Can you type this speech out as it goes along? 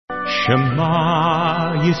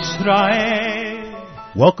Shema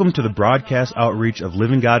Yisrael. Welcome to the broadcast outreach of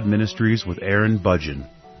Living God Ministries with Aaron Budgeon.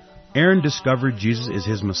 Aaron discovered Jesus is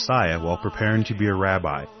his Messiah while preparing to be a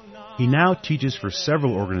rabbi. He now teaches for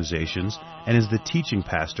several organizations and is the teaching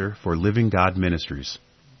pastor for Living God Ministries.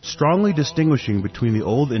 Strongly distinguishing between the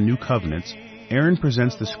Old and New Covenants, Aaron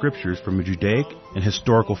presents the Scriptures from a Judaic and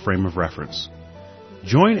historical frame of reference.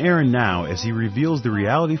 Join Aaron now as he reveals the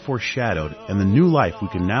reality foreshadowed and the new life we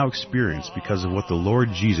can now experience because of what the Lord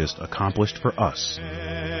Jesus accomplished for us.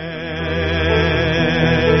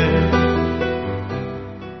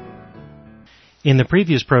 In the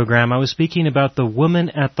previous program, I was speaking about the woman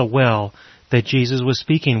at the well that Jesus was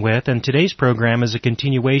speaking with, and today's program is a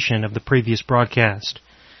continuation of the previous broadcast.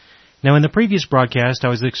 Now, in the previous broadcast, I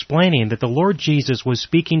was explaining that the Lord Jesus was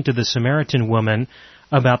speaking to the Samaritan woman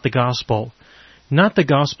about the gospel. Not the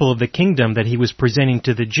gospel of the kingdom that he was presenting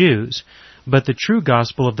to the Jews, but the true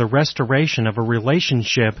gospel of the restoration of a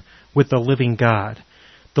relationship with the living God.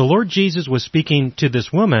 The Lord Jesus was speaking to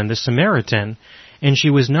this woman, the Samaritan, and she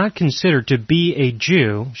was not considered to be a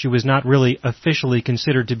Jew. She was not really officially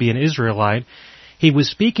considered to be an Israelite. He was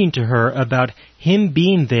speaking to her about him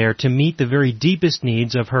being there to meet the very deepest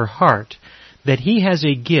needs of her heart, that he has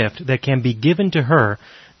a gift that can be given to her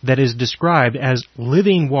that is described as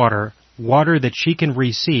living water, water that she can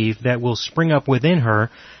receive that will spring up within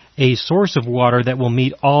her, a source of water that will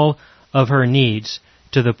meet all of her needs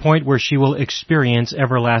to the point where she will experience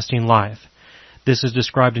everlasting life. This is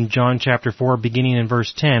described in John chapter 4, beginning in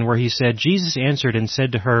verse 10, where he said, Jesus answered and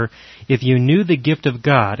said to her, If you knew the gift of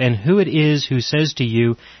God, and who it is who says to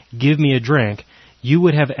you, Give me a drink, you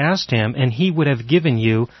would have asked him, and he would have given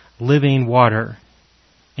you living water.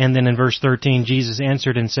 And then in verse 13, Jesus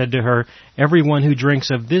answered and said to her, Everyone who drinks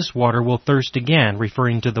of this water will thirst again,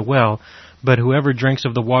 referring to the well. But whoever drinks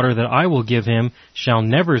of the water that I will give him shall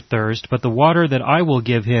never thirst, but the water that I will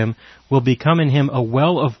give him will become in him a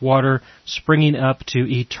well of water springing up to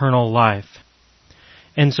eternal life.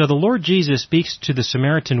 And so the Lord Jesus speaks to the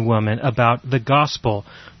Samaritan woman about the gospel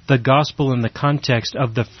in the context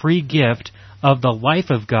of the free gift of the life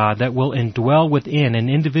of God that will indwell within an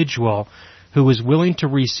individual who is willing to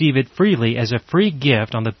receive it freely as a free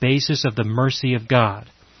gift on the basis of the mercy of God.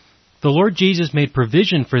 The Lord Jesus made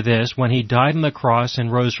provision for this when he died on the cross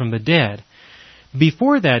and rose from the dead.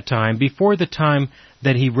 Before that time, before the time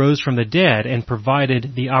that he rose from the dead and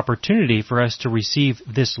provided the opportunity for us to receive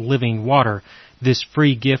this living water, this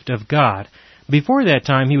free gift of God, before that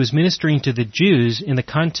time he was ministering to the Jews in the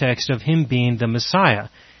context of him being the Messiah,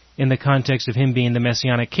 in the context of him being the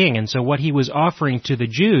Messianic King. And so what he was offering to the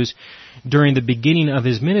Jews during the beginning of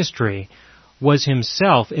his ministry was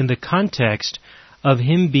himself in the context of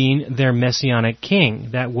him being their Messianic King.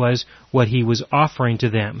 That was what he was offering to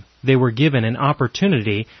them. They were given an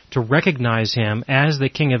opportunity to recognize him as the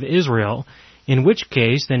King of Israel, in which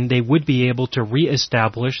case then they would be able to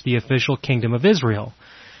reestablish the official kingdom of Israel.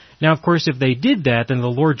 Now, of course, if they did that, then the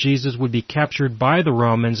Lord Jesus would be captured by the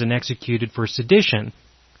Romans and executed for sedition.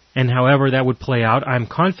 And however that would play out, I'm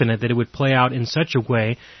confident that it would play out in such a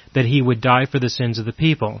way that he would die for the sins of the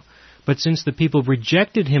people. But since the people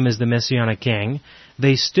rejected him as the Messianic King,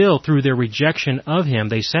 they still, through their rejection of him,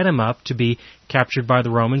 they set him up to be captured by the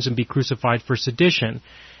Romans and be crucified for sedition.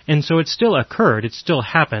 And so it still occurred, it still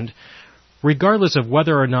happened. Regardless of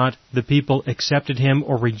whether or not the people accepted him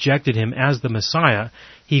or rejected him as the Messiah,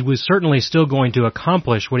 he was certainly still going to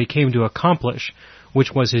accomplish what he came to accomplish,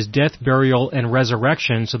 which was his death, burial, and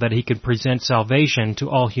resurrection so that he could present salvation to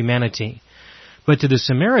all humanity. But to the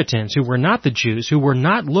Samaritans, who were not the Jews, who were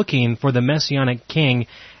not looking for the Messianic King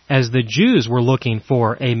as the Jews were looking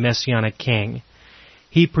for a Messianic King,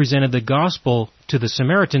 he presented the gospel to the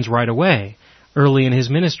Samaritans right away. Early in his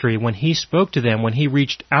ministry, when he spoke to them, when he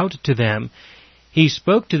reached out to them, he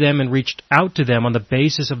spoke to them and reached out to them on the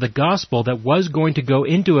basis of the gospel that was going to go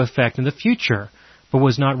into effect in the future, but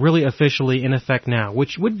was not really officially in effect now,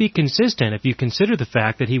 which would be consistent if you consider the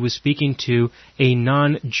fact that he was speaking to a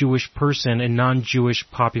non-Jewish person, a non-Jewish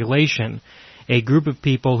population, a group of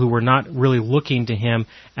people who were not really looking to him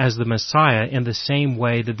as the Messiah in the same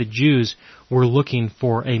way that the Jews were looking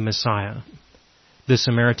for a Messiah. The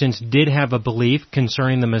Samaritans did have a belief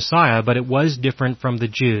concerning the Messiah, but it was different from the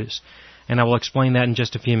Jews, and I will explain that in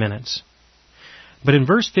just a few minutes. But in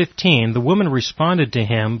verse 15, the woman responded to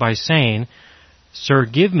him by saying, Sir,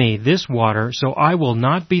 give me this water, so I will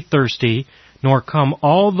not be thirsty, nor come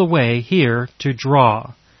all the way here to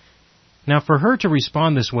draw. Now, for her to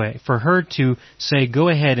respond this way, for her to say, go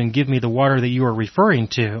ahead and give me the water that you are referring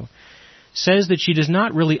to, says that she does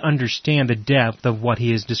not really understand the depth of what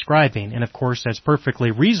he is describing. And of course, that's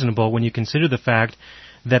perfectly reasonable when you consider the fact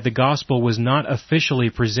that the gospel was not officially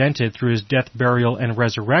presented through his death, burial, and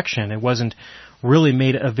resurrection. It wasn't really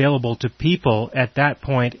made available to people at that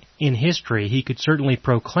point in history. He could certainly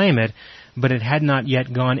proclaim it, but it had not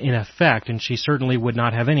yet gone in effect, and she certainly would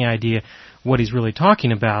not have any idea what he's really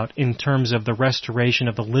talking about in terms of the restoration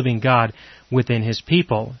of the living God within his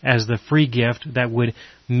people as the free gift that would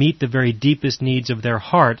meet the very deepest needs of their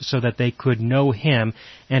heart so that they could know him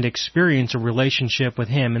and experience a relationship with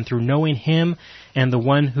him. And through knowing him and the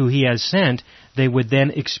one who he has sent, they would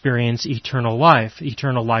then experience eternal life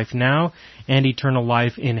now and eternal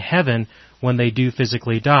life in heaven when they do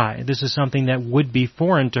physically die. This is something that would be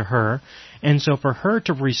foreign to her, and so for her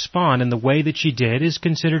to respond in the way that she did is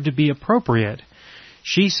considered to be appropriate.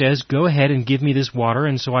 She says, go ahead and give me this water,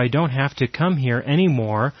 and so I don't have to come here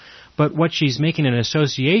anymore, but what she's making an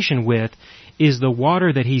association with is the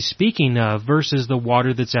water that he's speaking of versus the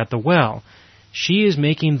water that's at the well. She is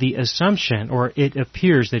making the assumption, or it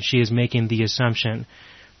appears that she is making the assumption,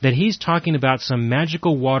 that he's talking about some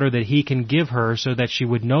magical water that he can give her so that she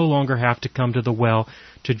would no longer have to come to the well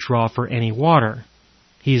to draw for any water.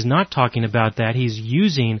 He's not talking about that. He's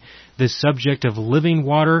using the subject of living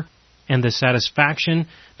water and the satisfaction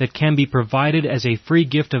that can be provided as a free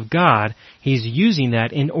gift of God. He's using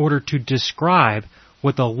that in order to describe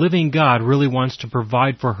what the living God really wants to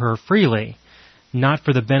provide for her freely, not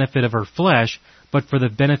for the benefit of her flesh, but for the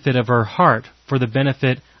benefit of her heart, for the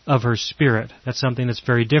benefit of her spirit. That's something that's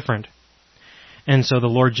very different. And so the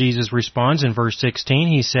Lord Jesus responds in verse 16.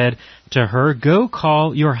 He said to her, go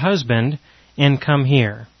call your husband and come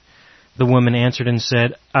here. The woman answered and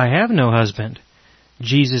said, I have no husband.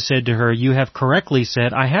 Jesus said to her, you have correctly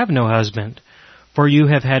said, I have no husband. For you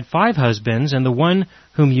have had 5 husbands, and the one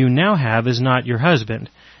whom you now have is not your husband.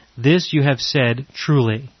 This you have said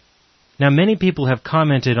truly. Now, many people have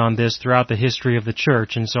commented on this throughout the history of the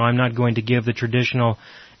church, and so I'm not going to give the traditional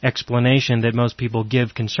explanation that most people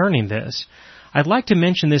give concerning this. I'd like to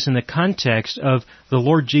mention this in the context of the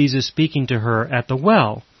Lord Jesus speaking to her at the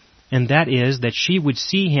well, and that is that she would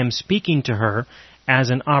see him speaking to her as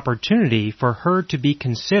an opportunity for her to be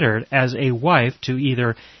considered as a wife to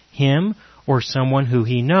either him or someone who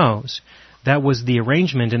he knows. That was the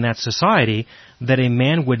arrangement in that society, that a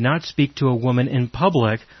man would not speak to a woman in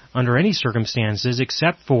public under any circumstances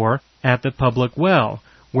except for at the public well,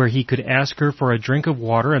 where he could ask her for a drink of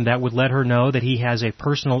water, and that would let her know that he has a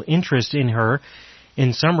personal interest in her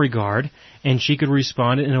in some regard, and she could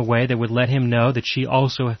respond in a way that would let him know that she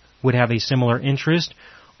also would have a similar interest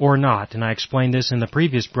or not. And I explained this in the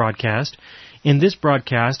previous broadcast. In this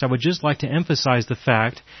broadcast, I would just like to emphasize the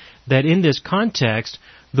fact that in this context,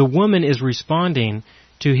 the woman is responding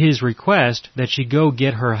to his request that she go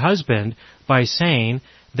get her husband by saying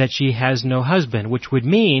that she has no husband, which would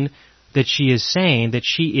mean that she is saying that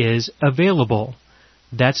she is available.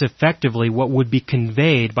 That's effectively what would be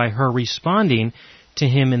conveyed by her responding to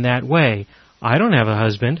him in that way. I don't have a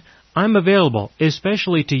husband. I'm available,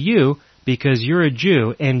 especially to you, because you're a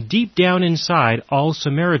Jew, and deep down inside, all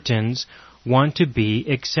Samaritans want to be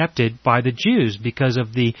accepted by the Jews because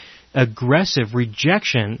of the aggressive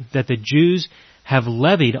rejection that the Jews have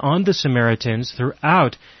levied on the Samaritans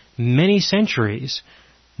throughout many centuries.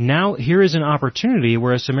 Now here is an opportunity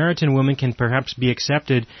where a Samaritan woman can perhaps be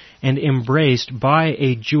accepted and embraced by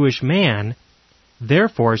a Jewish man.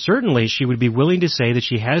 Therefore, certainly she would be willing to say that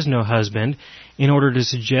she has no husband in order to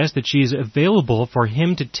suggest that she is available for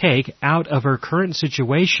him to take out of her current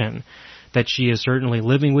situation, that she is certainly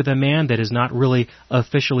living with a man that is not really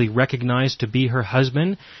officially recognized to be her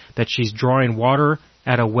husband, that she's drawing water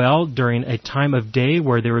at a well during a time of day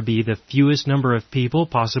where there would be the fewest number of people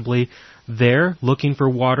possibly there looking for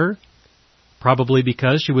water, probably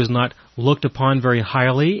because she was not looked upon very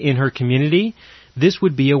highly in her community. This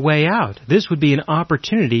would be a way out. This would be an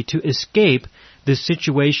opportunity to escape the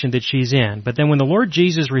situation that she's in. But then when the Lord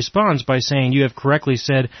Jesus responds by saying, you have correctly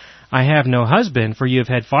said, I have no husband, for you have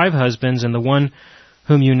had 5 husbands, and the one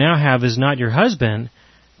whom you now have is not your husband,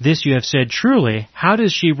 this you have said truly, how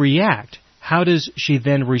does she react? How does she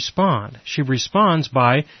then respond? She responds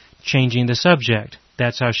by changing the subject.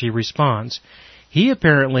 That's how she responds. He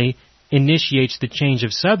apparently initiates the change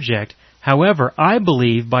of subject. However, I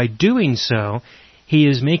believe by doing so, he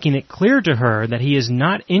is making it clear to her that he is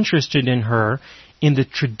not interested in her in the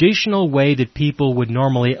traditional way that people would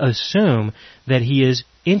normally assume that he is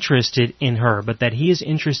interested in her, but that he is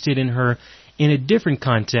interested in her in a different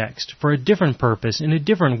context, for a different purpose, in a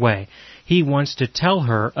different way. He wants to tell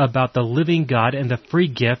her about the living God and the free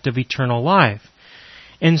gift of eternal life.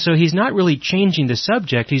 And so he's not really changing the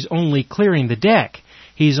subject, he's only clearing the deck.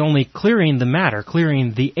 He's only clearing the matter,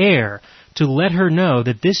 clearing the air, to let her know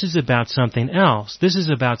that this is about something else. This is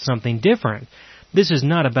about something different. This is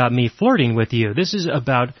not about me flirting with you. This is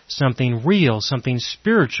about something real, something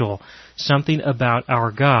spiritual, something about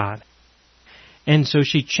our God. And so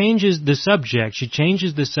she changes the subject. She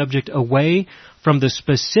changes the subject away from the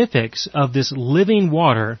specifics of this living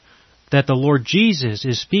water that the Lord Jesus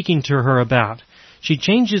is speaking to her about. She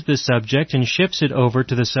changes the subject and shifts it over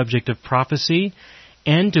to the subject of prophecy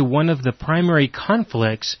and to one of the primary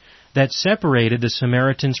conflicts that separated the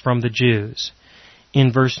Samaritans from the Jews.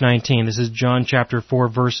 In verse 19, this is John chapter 4,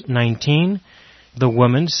 verse 19, the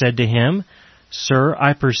woman said to him, "Sir,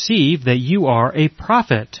 I perceive that you are a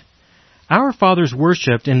prophet. Our fathers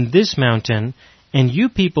worshipped in this mountain, and you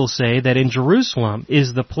people say that in Jerusalem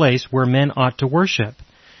is the place where men ought to worship."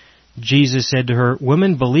 Jesus said to her,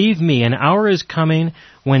 "Woman, believe me, an hour is coming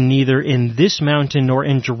when neither in this mountain nor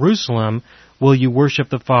in Jerusalem will you worship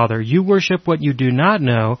the Father. You worship what you do not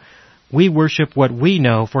know. We worship what we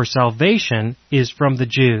know, for salvation is from the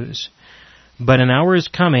Jews. But an hour is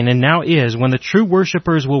coming, and now is, when the true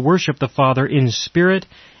worshippers will worship the Father in spirit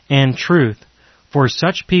and truth. For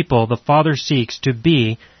such people the Father seeks to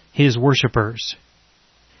be His worshippers."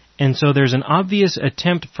 And so there's an obvious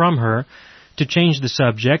attempt from her to change the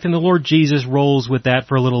subject, and the Lord Jesus rolls with that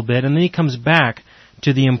for a little bit, and then He comes back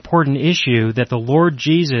to the important issue that the Lord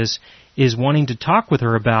Jesus is wanting to talk with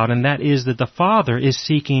her about, and that is that the Father is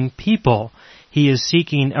seeking people. He is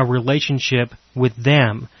seeking a relationship with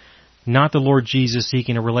them. Not the Lord Jesus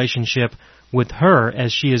seeking a relationship with her,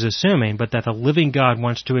 as she is assuming, but that the living God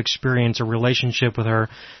wants to experience a relationship with her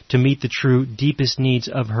to meet the true, deepest needs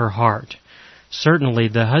of her heart. Certainly,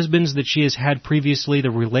 the husbands that she has had previously,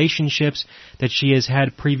 the relationships that she has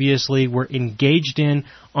had previously were engaged in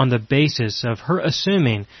on the basis of her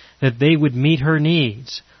assuming that they would meet her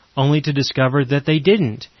needs, only to discover that they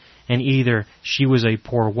didn't. And either she was a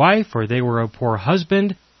poor wife or they were a poor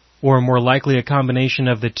husband, or more likely a combination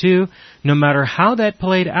of the two. No matter how that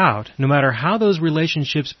played out, no matter how those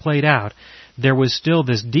relationships played out, there was still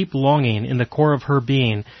this deep longing in the core of her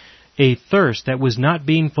being, a thirst that was not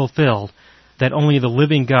being fulfilled, that only the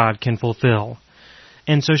living God can fulfill.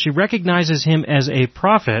 And so she recognizes him as a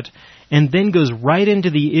prophet, and then goes right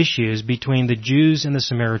into the issues between the Jews and the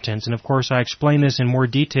Samaritans. And of course I explain this in more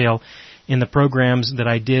detail in the programs that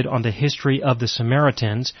I did on the history of the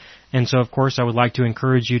Samaritans. And so of course I would like to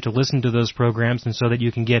encourage you to listen to those programs, and so that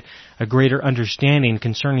you can get a greater understanding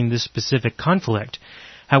concerning this specific conflict.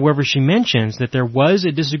 However, she mentions that there was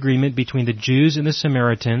a disagreement between the Jews and the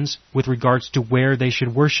Samaritans with regards to where they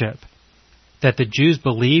should worship. That the Jews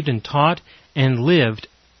believed and taught and lived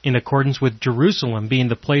in accordance with Jerusalem being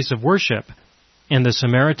the place of worship, and the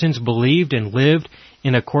Samaritans believed and lived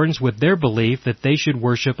in accordance with their belief that they should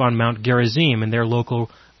worship on Mount Gerizim in their local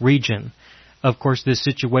region. Of course, this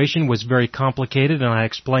situation was very complicated, and I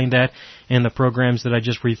explained that in the programs that I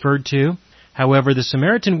just referred to. However, the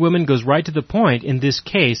Samaritan woman goes right to the point in this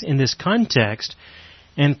case, in this context,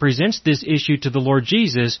 and presents this issue to the Lord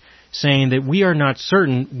Jesus, saying that we are not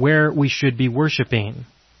certain where we should be worshiping.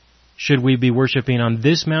 Should we be worshiping on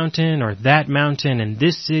this mountain or that mountain, in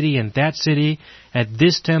this city and that city, at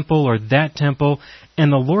this temple or that temple?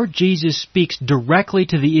 And the Lord Jesus speaks directly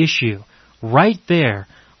to the issue. Right there,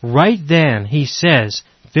 right then, He says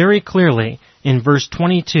very clearly in verse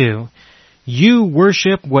 22, "You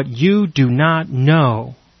worship what you do not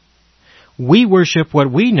know. We worship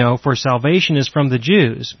what we know, for salvation is from the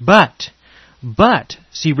Jews. But,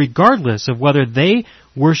 see, regardless of whether they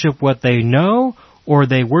worship what they know or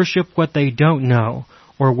they worship what they don't know,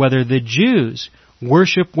 or whether the Jews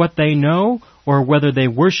worship what they know or whether they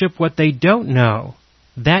worship what they don't know,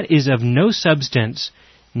 that is of no substance.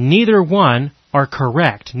 Neither one are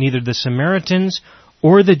correct, neither the Samaritans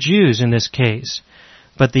or the Jews in this case.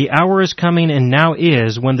 But the hour is coming, and now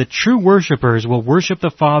is, when the true worshippers will worship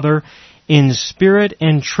the Father in spirit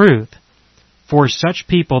and truth. For such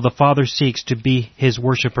people the Father seeks to be His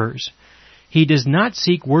worshippers." He does not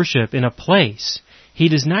seek worship in a place. He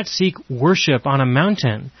does not seek worship on a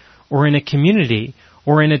mountain, or in a community,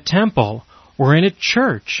 or in a temple, or in a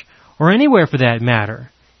church, or anywhere for that matter.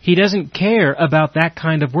 He doesn't care about that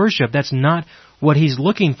kind of worship. That's not what He's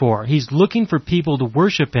looking for. He's looking for people to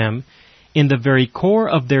worship Him in the very core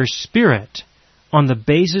of their spirit, on the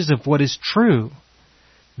basis of what is true.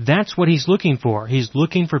 That's what He's looking for. He's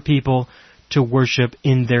looking for people to worship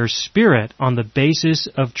in their spirit on the basis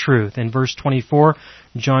of truth. In verse 24,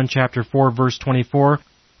 John chapter 4, verse 24,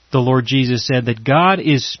 the Lord Jesus said that God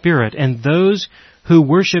is spirit, and those who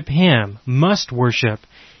worship Him must worship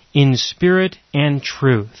in spirit and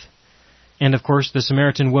truth. And of course, the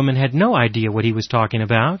Samaritan woman had no idea what He was talking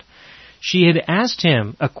about. She had asked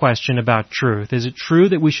him a question about truth. Is it true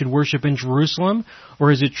that we should worship in Jerusalem,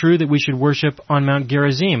 or is it true that we should worship on Mount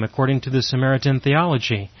Gerizim, according to the Samaritan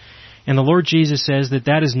theology? And the Lord Jesus says that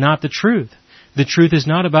that is not the truth. The truth is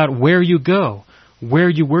not about where you go, where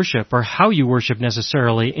you worship, or how you worship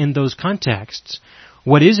necessarily in those contexts.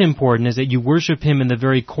 What is important is that you worship Him in the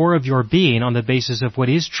very core of your being on the basis of what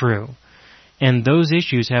is true. And those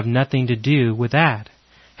issues have nothing to do with that.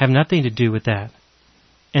 Have nothing to do with that.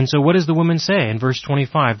 And so what does the woman say in verse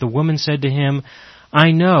 25? The woman said to him,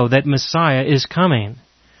 I know that Messiah is coming,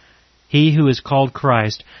 He who is called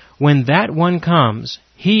Christ. When that one comes,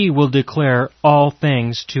 He will declare all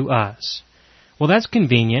things to us. Well, that's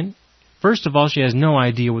convenient. First of all, she has no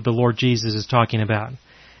idea what the Lord Jesus is talking about.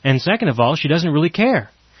 And second of all, she doesn't really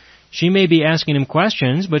care. She may be asking him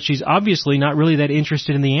questions, but she's obviously not really that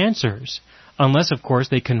interested in the answers, unless, of course,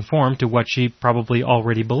 they conform to what she probably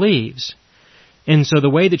already believes. And so the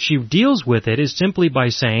way that she deals with it is simply by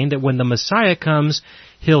saying that when the Messiah comes,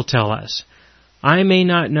 He'll tell us. I may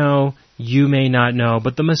not know, you may not know,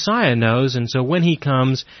 but the Messiah knows, and so when He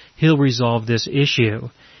comes, He'll resolve this issue.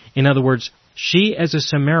 In other words, she as a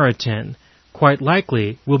Samaritan quite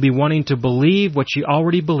likely will be wanting to believe what she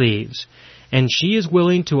already believes, and she is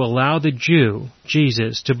willing to allow the Jew,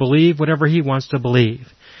 Jesus, to believe whatever he wants to believe.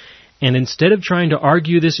 And instead of trying to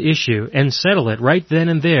argue this issue and settle it right then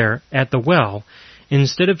and there at the well,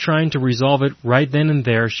 instead of trying to resolve it right then and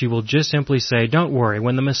there, she will just simply say, don't worry,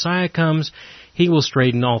 when the Messiah comes, He will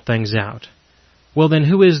straighten all things out. Well then,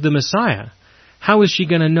 who is the Messiah? How is she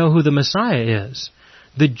going to know who the Messiah is?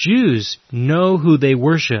 The Jews know who they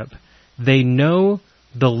worship. They know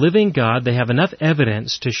the living God. They have enough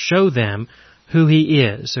evidence to show them who He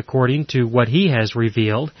is, according to what He has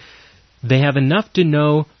revealed. They have enough to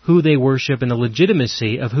know who they worship and the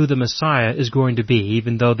legitimacy of who the Messiah is going to be,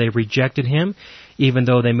 even though they rejected Him, even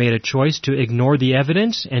though they made a choice to ignore the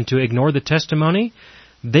evidence and to ignore the testimony.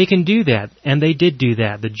 They can do that, and they did do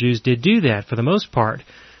that. The Jews did do that for the most part,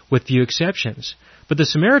 with few exceptions. But the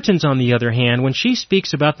Samaritans, on the other hand, when she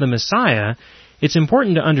speaks about the Messiah, it's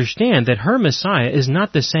important to understand that her Messiah is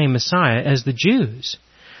not the same Messiah as the Jews.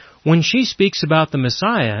 When she speaks about the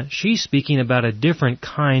Messiah, she's speaking about a different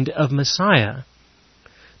kind of Messiah.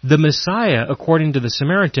 The Messiah, according to the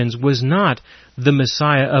Samaritans, was not the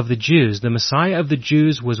Messiah of the Jews. The Messiah of the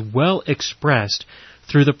Jews was well expressed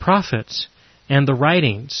through the prophets and the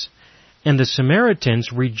writings. And the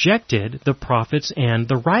Samaritans rejected the prophets and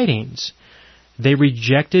the writings. They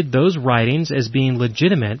rejected those writings as being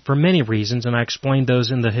legitimate for many reasons, and I explained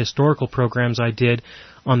those in the historical programs I did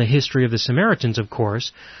on the history of the Samaritans, of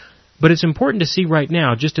course. But it's important to see right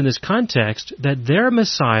now, just in this context, that their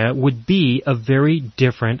Messiah would be a very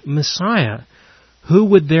different Messiah. Who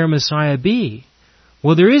would their Messiah be?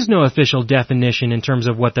 Well, there is no official definition in terms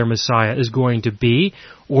of what their Messiah is going to be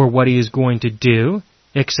or what He is going to do,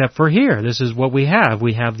 except for here. This is what we have.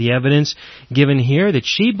 We have the evidence given here that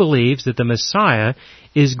she believes that the Messiah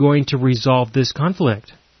is going to resolve this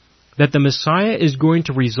conflict. That the Messiah is going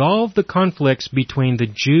to resolve the conflicts between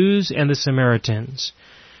the Jews and the Samaritans.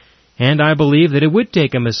 And I believe that it would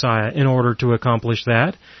take a Messiah in order to accomplish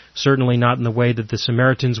that. Certainly not in the way that the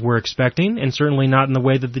Samaritans were expecting, and certainly not in the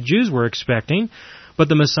way that the Jews were expecting. But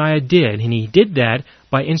the Messiah did, and He did that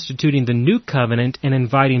by instituting the new covenant and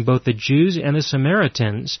inviting both the Jews and the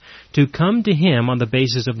Samaritans to come to Him on the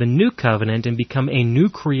basis of the new covenant and become a new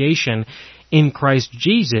creation in Christ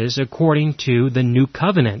Jesus according to the new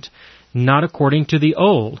covenant, not according to the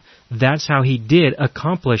old. That's how He did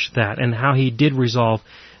accomplish that and how He did resolve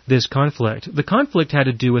this conflict. The conflict had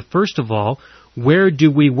to do with, first of all, where do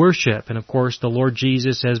we worship? And of course, the Lord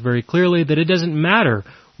Jesus says very clearly that it doesn't matter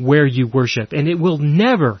where you worship, and it will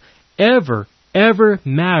never, ever, ever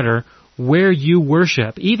matter where you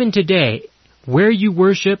worship. Even today, where you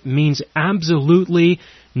worship means absolutely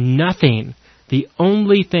nothing. The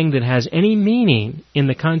only thing that has any meaning in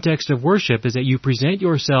the context of worship is that you present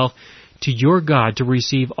yourself to your God to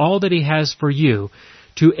receive all that He has for you,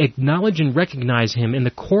 to acknowledge and recognize Him in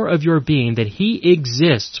the core of your being, that He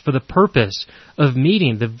exists for the purpose of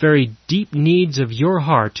meeting the very deep needs of your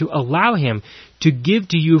heart, to allow Him to give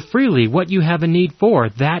to you freely what you have a need for.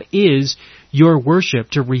 That is your worship,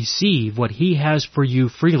 to receive what He has for you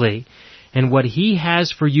freely. And what He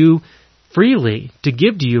has for you freely, to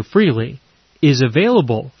give to you freely, is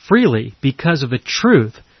available freely because of the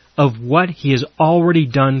truth of what He has already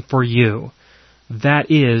done for you. That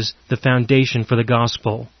is the foundation for the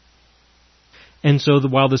gospel. And so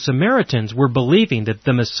while the Samaritans were believing that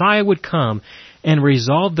the Messiah would come and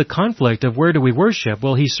resolve the conflict of where do we worship,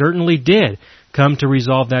 well, He certainly did come to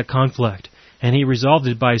resolve that conflict. And He resolved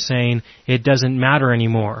it by saying, it doesn't matter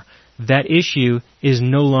anymore. that issue is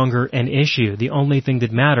no longer an issue. The only thing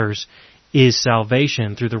that matters is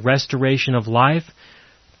salvation through the restoration of life,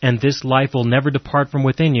 and this life will never depart from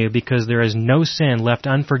within you because there is no sin left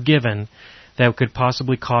unforgiven that could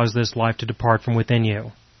possibly cause this life to depart from within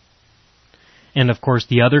you. And of course,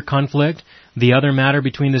 the other conflict, the other matter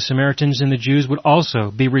between the Samaritans and the Jews would also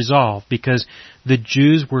be resolved because the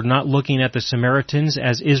Jews were not looking at the Samaritans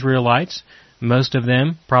as Israelites. Most of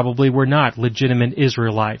them probably were not legitimate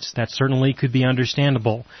Israelites. That certainly could be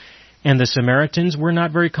understandable. And the Samaritans were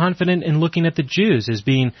not very confident in looking at the Jews as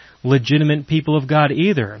being legitimate people of God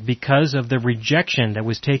either, because of the rejection that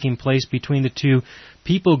was taking place between the two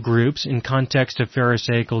people groups in context of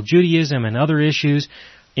Pharisaical Judaism and other issues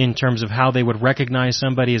in terms of how they would recognize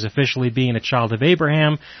somebody as officially being a child of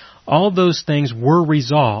Abraham. All those things were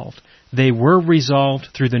resolved. They were resolved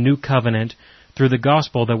through the new covenant, through the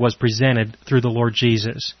gospel that was presented through the Lord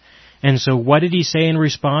Jesus. And so what did he say in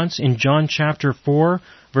response? In John chapter 4,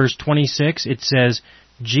 verse 26, it says,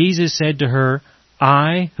 Jesus said to her,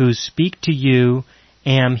 I who speak to you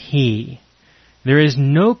am he. There is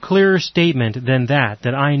no clearer statement than that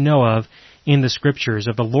I know of in the Scriptures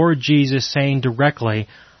of the Lord Jesus saying directly,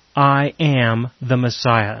 I am the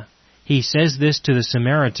Messiah. He says this to the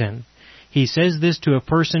Samaritan. He says this to a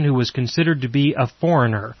person who was considered to be a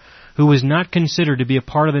foreigner, who was not considered to be a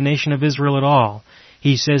part of the nation of Israel at all.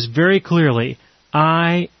 He says very clearly,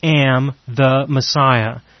 I am the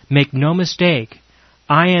Messiah. Make no mistake.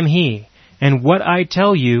 I am he. And what I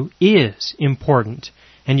tell you is important.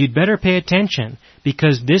 And you'd better pay attention,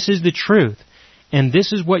 because this is the truth. And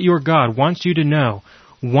this is what your God wants you to know,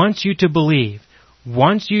 wants you to believe,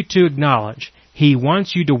 wants you to acknowledge. He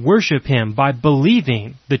wants you to worship Him by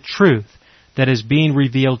believing the truth that is being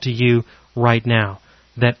revealed to you right now,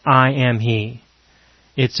 that I am He.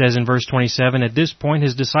 It says in verse 27, at this point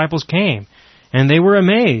His disciples came, and they were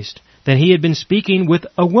amazed that He had been speaking with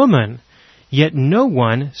a woman. Yet no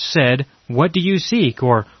one said, what do you seek?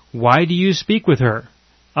 Or why do you speak with her?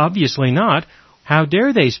 Obviously not. How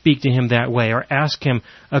dare they speak to Him that way or ask Him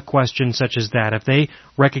a question such as that? If they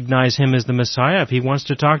recognize Him as the Messiah, if He wants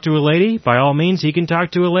to talk to a lady, by all means He can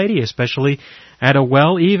talk to a lady, especially at a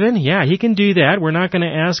well even. Yeah, He can do that. We're not going to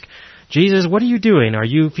ask, Jesus, what are you doing? Are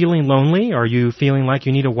you feeling lonely? Are you feeling like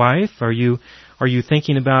you need a wife? Are you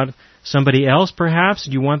thinking about somebody else perhaps?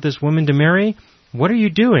 Do you want this woman to marry? What are you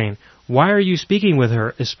doing? Why are you speaking with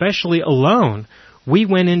her, especially alone? We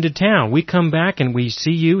went into town. We come back and we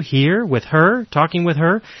see you here with her, talking with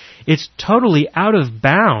her. It's totally out of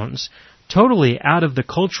bounds, totally out of the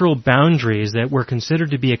cultural boundaries that were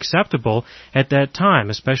considered to be acceptable at that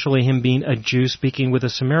time, especially him being a Jew speaking with a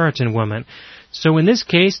Samaritan woman. So in this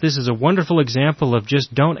case, this is a wonderful example of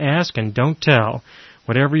just don't ask and don't tell.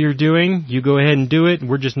 Whatever you're doing, you go ahead and do it.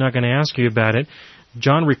 We're just not going to ask you about it.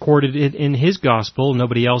 John recorded it in his gospel.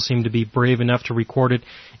 Nobody else seemed to be brave enough to record it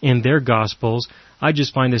in their gospels. I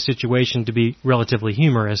just find the situation to be relatively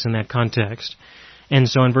humorous in that context. And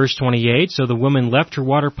so in verse 28, so the woman left her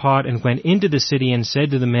water pot and went into the city and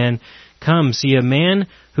said to the men, come, see a man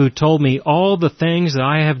who told me all the things that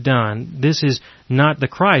I have done. This is not the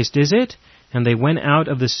Christ, is it? And they went out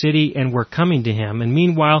of the city and were coming to him. And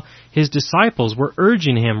meanwhile, his disciples were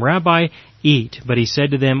urging him, Rabbi, eat. But he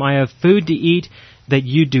said to them, I have food to eat that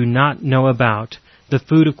you do not know about. The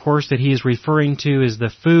food, of course, that he is referring to is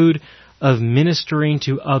the food of ministering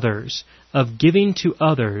to others, of giving to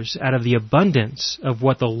others out of the abundance of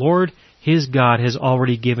what the Lord, his God, has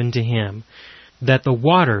already given to him. That the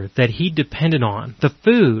water that he depended on, the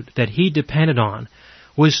food that he depended on,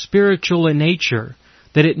 was spiritual in nature,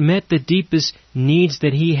 that it met the deepest needs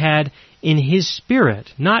that he had in his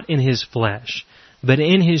spirit, not in his flesh, but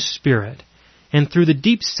in his spirit. And through the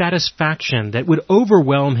deep satisfaction that would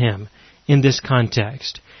overwhelm him in this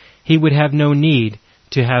context, he would have no need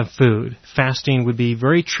to have food. Fasting would be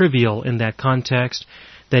very trivial in that context,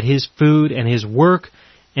 that his food and his work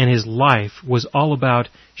and his life was all about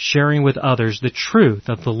sharing with others the truth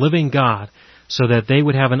of the living God so that they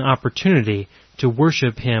would have an opportunity to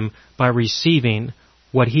worship him by receiving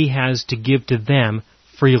what he has to give to them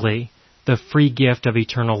freely, the free gift of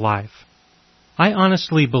eternal life. I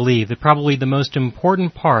honestly believe that probably the most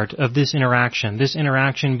important part of this interaction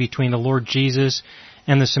between the Lord Jesus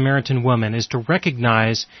and the Samaritan woman, is to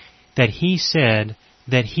recognize that he said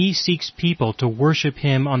that he seeks people to worship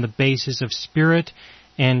him on the basis of spirit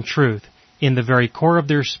and truth, in the very core of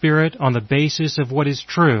their spirit, on the basis of what is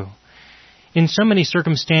true. In so many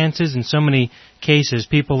circumstances, in so many cases,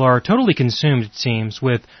 people are totally consumed, it seems,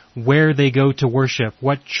 with where they go to worship,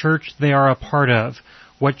 what church they are a part of,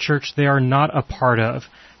 what church they are not a part of,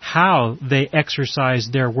 how they exercise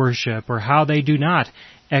their worship or how they do not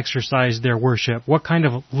exercise their worship, what kind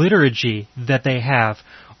of liturgy that they have,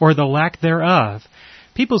 or the lack thereof.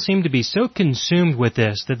 People seem to be so consumed with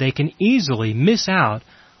this that they can easily miss out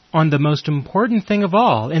on the most important thing of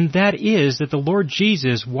all, and that is that the Lord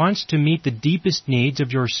Jesus wants to meet the deepest needs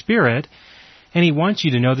of your spirit, and He wants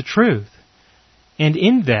you to know the truth. And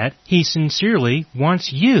in that, He sincerely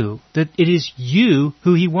wants you, that it is you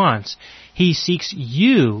who He wants. He seeks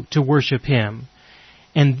you to worship Him.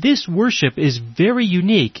 And this worship is very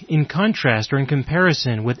unique in contrast or in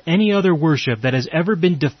comparison with any other worship that has ever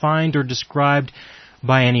been defined or described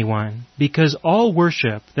by anyone, because all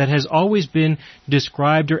worship that has always been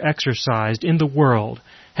described or exercised in the world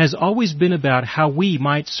has always been about how we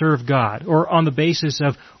might serve God, or on the basis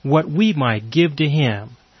of what we might give to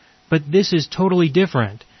Him. But this is totally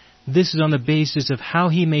different. This is on the basis of how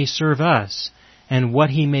He may serve us, and what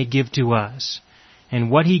He may give to us. And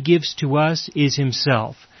what He gives to us is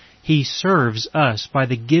Himself. He serves us by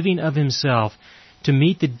the giving of Himself to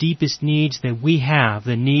meet the deepest needs that we have,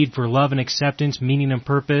 the need for love and acceptance, meaning and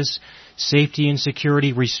purpose, safety and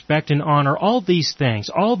security, respect and honor, all these things,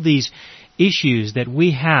 all these issues that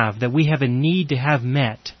we have a need to have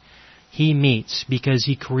met. He meets because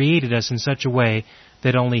He created us in such a way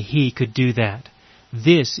that only He could do that.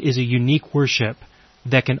 This is a unique worship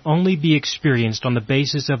that can only be experienced on the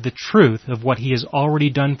basis of the truth of what He has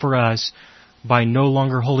already done for us by no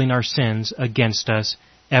longer holding our sins against us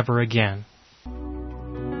ever again.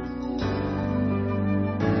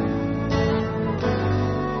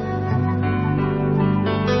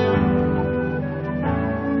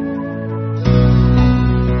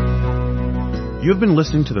 You have been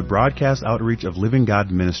listening to the broadcast outreach of Living God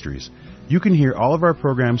Ministries. You can hear all of our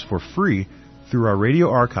programs for free through our radio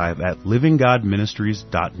archive at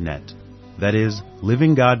livinggodministries.net. That is,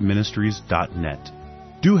 livinggodministries.net.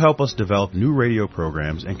 Do help us develop new radio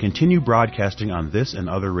programs and continue broadcasting on this and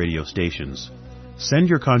other radio stations. Send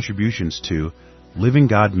your contributions to Living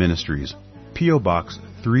God Ministries, P.O. Box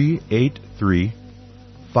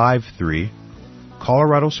 38353,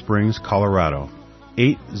 Colorado Springs, Colorado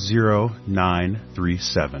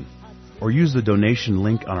 80937, or use the donation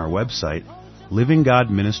link on our website,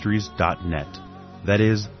 livinggodministries.net. That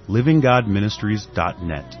is,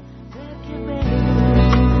 livinggodministries.net.